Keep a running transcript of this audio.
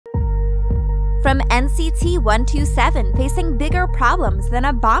From NCT 127 facing bigger problems than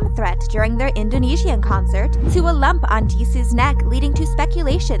a bomb threat during their Indonesian concert, to a lump on Jisoo's neck leading to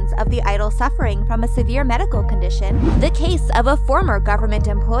speculations of the idol suffering from a severe medical condition, the case of a former government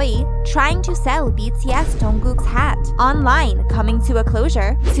employee trying to sell BTS Jungkook's hat online coming to a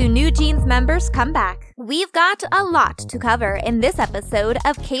closure, to New Jeans members' comeback. We've got a lot to cover in this episode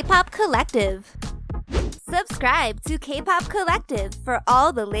of K-Pop Collective. Subscribe to K-Pop Collective for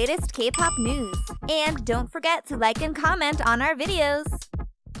all the latest K-pop news. And don't forget to like and comment on our videos.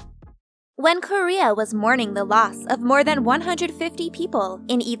 When Korea was mourning the loss of more than 150 people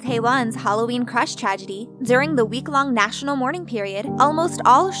in Itaewon's Halloween crush tragedy, during the week-long national mourning period, almost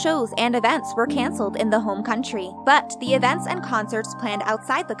all shows and events were cancelled in the home country. But the events and concerts planned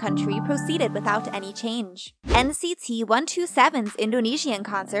outside the country proceeded without any change. NCT 127's Indonesian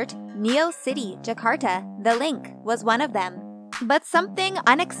concert, Neo City, Jakarta, The Link, was one of them. But something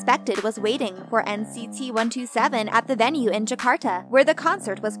unexpected was waiting for NCT 127 at the venue in Jakarta, where the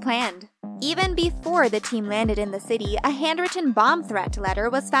concert was planned. Even before the team landed in the city, a handwritten bomb threat letter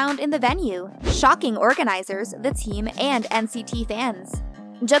was found in the venue, shocking organizers, the team, and NCT fans.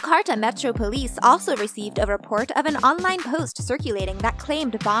 Jakarta Metro Police also received a report of an online post circulating that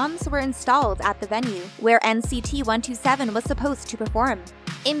claimed bombs were installed at the venue, where NCT 127 was supposed to perform.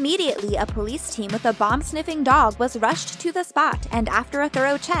 Immediately, a police team with a bomb-sniffing dog was rushed to the spot, and after a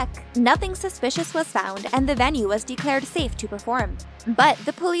thorough check, nothing suspicious was found and the venue was declared safe to perform. But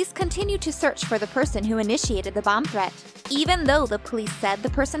the police continued to search for the person who initiated the bomb threat. Even though the police said the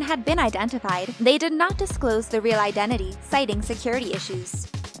person had been identified, they did not disclose the real identity, citing security issues.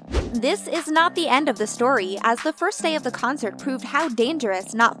 This is not the end of the story, as the first day of the concert proved how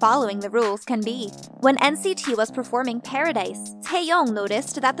dangerous not following the rules can be. When NCT was performing Paradise, Taeyong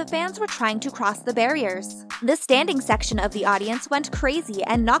noticed that the fans were trying to cross the barriers. The standing section of the audience went crazy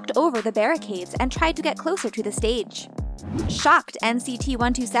and knocked over the barricades and tried to get closer to the stage. Shocked NCT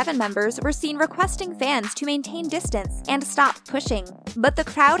 127 members were seen requesting fans to maintain distance and stop pushing, but the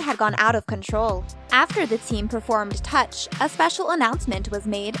crowd had gone out of control. After the team performed Touch, a special announcement was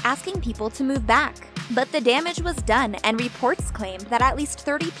made asking people to move back. But the damage was done and reports claimed that at least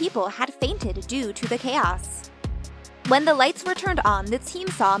 30 people had fainted due to the chaos. When the lights were turned on, the team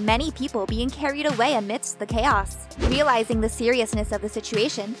saw many people being carried away amidst the chaos. Realizing the seriousness of the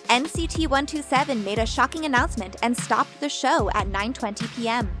situation, NCT 127 made a shocking announcement and stopped the show at 9:20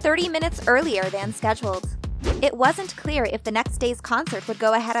 p.m., 30 minutes earlier than scheduled. It wasn't clear if the next day's concert would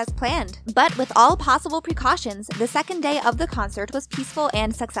go ahead as planned, but with all possible precautions, the second day of the concert was peaceful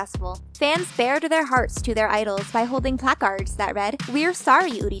and successful. Fans bared their hearts to their idols by holding placards that read, "We're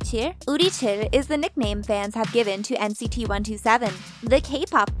sorry, Urichir." Urichir is the nickname fans have given to NCT 127. The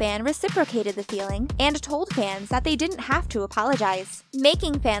K-pop band reciprocated the feeling and told fans that they didn't have to apologize,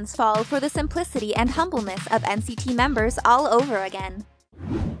 making fans fall for the simplicity and humbleness of NCT members all over again.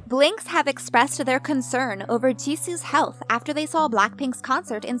 Blinks have expressed their concern over Jisoo's health after they saw BLACKPINK's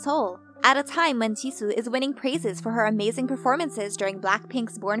concert in Seoul. At a time when Jisoo is winning praises for her amazing performances during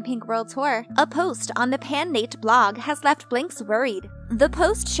BLACKPINK's Born Pink World Tour, a post on the PanNate blog has left Blinks worried. The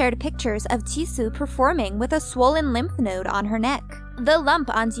post shared pictures of Jisoo performing with a swollen lymph node on her neck. The lump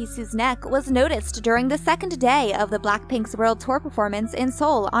on Jisoo's neck was noticed during the second day of the BLACKPINK's World Tour performance in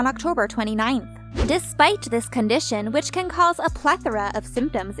Seoul on October 29th. Despite this condition, which can cause a plethora of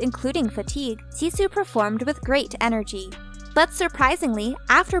symptoms including fatigue, Jisoo performed with great energy. But surprisingly,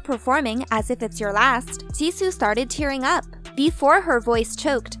 after performing As If It's Your Last, Jisoo started tearing up. Before her voice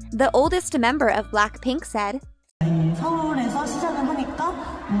choked, the oldest member of BLACKPINK said, 서울에서 시작을 하니까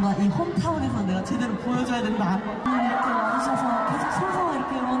뭔가 이 홈타운에서 내가 제대로 보여줘야 된다. 이렇게 와주셔서 계속 서서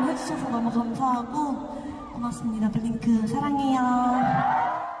이렇게 응원해주셔서 너무 감사하고 고맙습니다. 블링크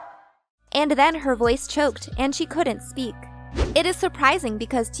사랑해요. And then her voice choked and she couldn't speak. It is surprising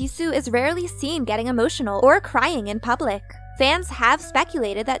because Jisoo is rarely seen getting emotional or crying in public. Fans have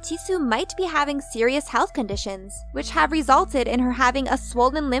speculated that Jisoo might be having serious health conditions, which have resulted in her having a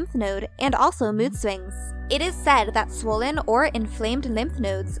swollen lymph node and also mood swings. It is said that swollen or inflamed lymph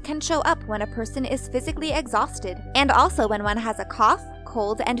nodes can show up when a person is physically exhausted, and also when one has a cough,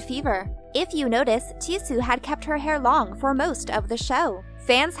 cold, and fever. If you notice, Jisoo had kept her hair long for most of the show.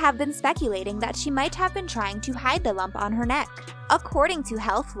 Fans have been speculating that she might have been trying to hide the lump on her neck. According to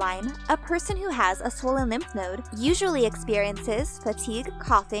Healthline, a person who has a swollen lymph node usually experiences fatigue,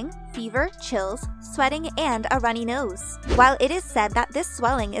 coughing, fever, chills, sweating, and a runny nose. While it is said that this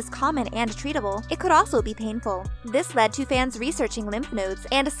swelling is common and treatable, it could also be painful. This led to fans researching lymph nodes,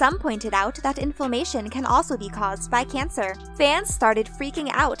 and some pointed out that inflammation can also be caused by cancer. Fans started freaking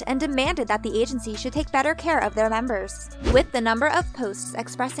out and demanded that the agency should take better care of their members. With the number of posts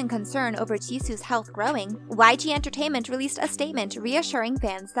expressing concern over Jisoo's health growing, YG Entertainment released a statement reassuring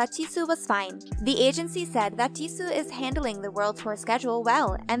fans that Jisoo was fine. The agency said that Jisoo is handling the world tour schedule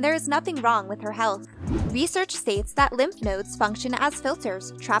well, and there is nothing wrong with her health. Research states that lymph nodes function as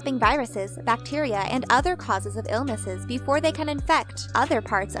filters, trapping viruses, bacteria, and other causes of illnesses before they can infect other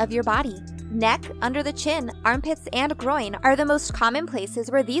parts of your body. Neck, under the chin, armpits, and groin are the most common places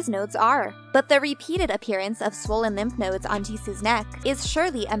where these nodes are. But the repeated appearance of swollen lymph nodes on Jisoo's neck is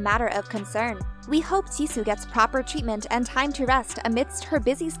surely a matter of concern. We hope Jisoo gets proper treatment and time to rest amidst her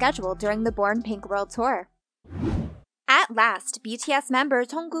busy schedule during the Born Pink World Tour. At last, BTS member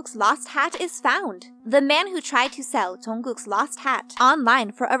Jungkook's lost hat is found. The man who tried to sell Jungkook's lost hat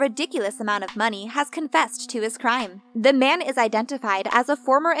online for a ridiculous amount of money has confessed to his crime. The man is identified as a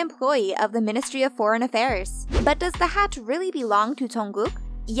former employee of the Ministry of Foreign Affairs. But does the hat really belong to Jungkook?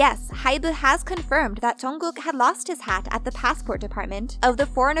 Yes, Hybe has confirmed that Jungkook had lost his hat at the passport department of the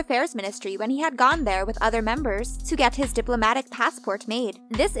Foreign Affairs Ministry when he had gone there with other members to get his diplomatic passport made.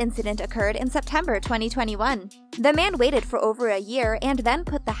 This incident occurred in September 2021. The man waited for over a year and then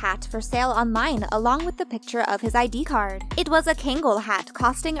put the hat for sale online along with the picture of his ID card. It was a Kangol hat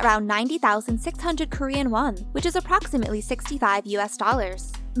costing around 90,600 Korean won, which is approximately $65 US.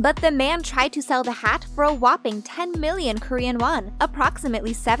 But the man tried to sell the hat for a whopping 10 million Korean won,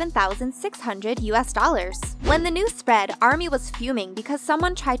 approximately $7,600 US. When the news spread, ARMY was fuming because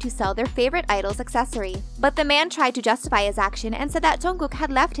someone tried to sell their favorite idol's accessory. But the man tried to justify his action and said that Jungkook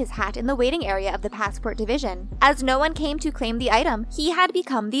had left his hat in the waiting area of the passport division. As no one came to claim the item, he had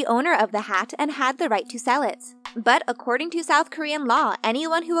become the owner of the hat and had the right to sell it. But according to South Korean law,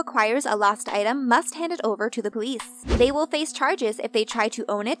 anyone who acquires a lost item must hand it over to the police. They will face charges if they try to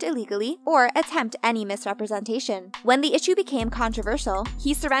own it illegally or attempt any misrepresentation. When the issue became controversial,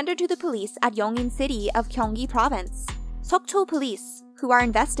 he surrendered to the police at Yongin City of Gyeonggi Province. Sokcho Police, who are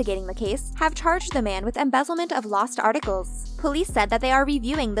investigating the case, have charged the man with embezzlement of lost articles. Police said that they are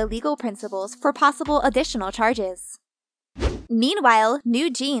reviewing the legal principles for possible additional charges. Meanwhile, New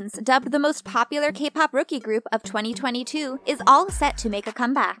Jeans, dubbed the most popular K-pop rookie group of 2022, is all set to make a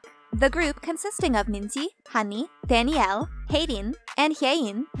comeback. The group, consisting of Minji, Hanni, Danielle, Haerin, and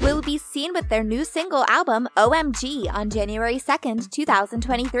Hyein, will be seen with their new single album OMG on January 2nd,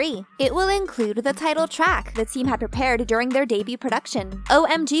 2023. It will include the title track the team had prepared during their debut production.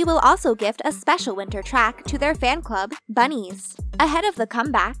 OMG will also gift a special winter track to their fan club, Bunnies. Ahead of the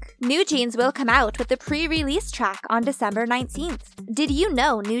comeback, New Jeans will come out with the pre-release track on December 19th. Did you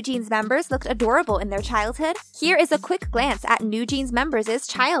know New Jeans members looked adorable in their childhood? Here is a quick glance at New Jeans members'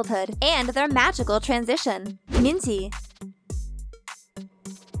 childhood and their magical transition. Minji,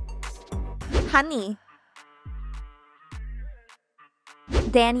 Hanni,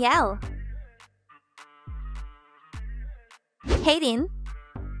 Danielle, Haerin,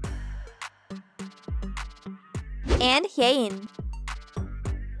 and Hyein.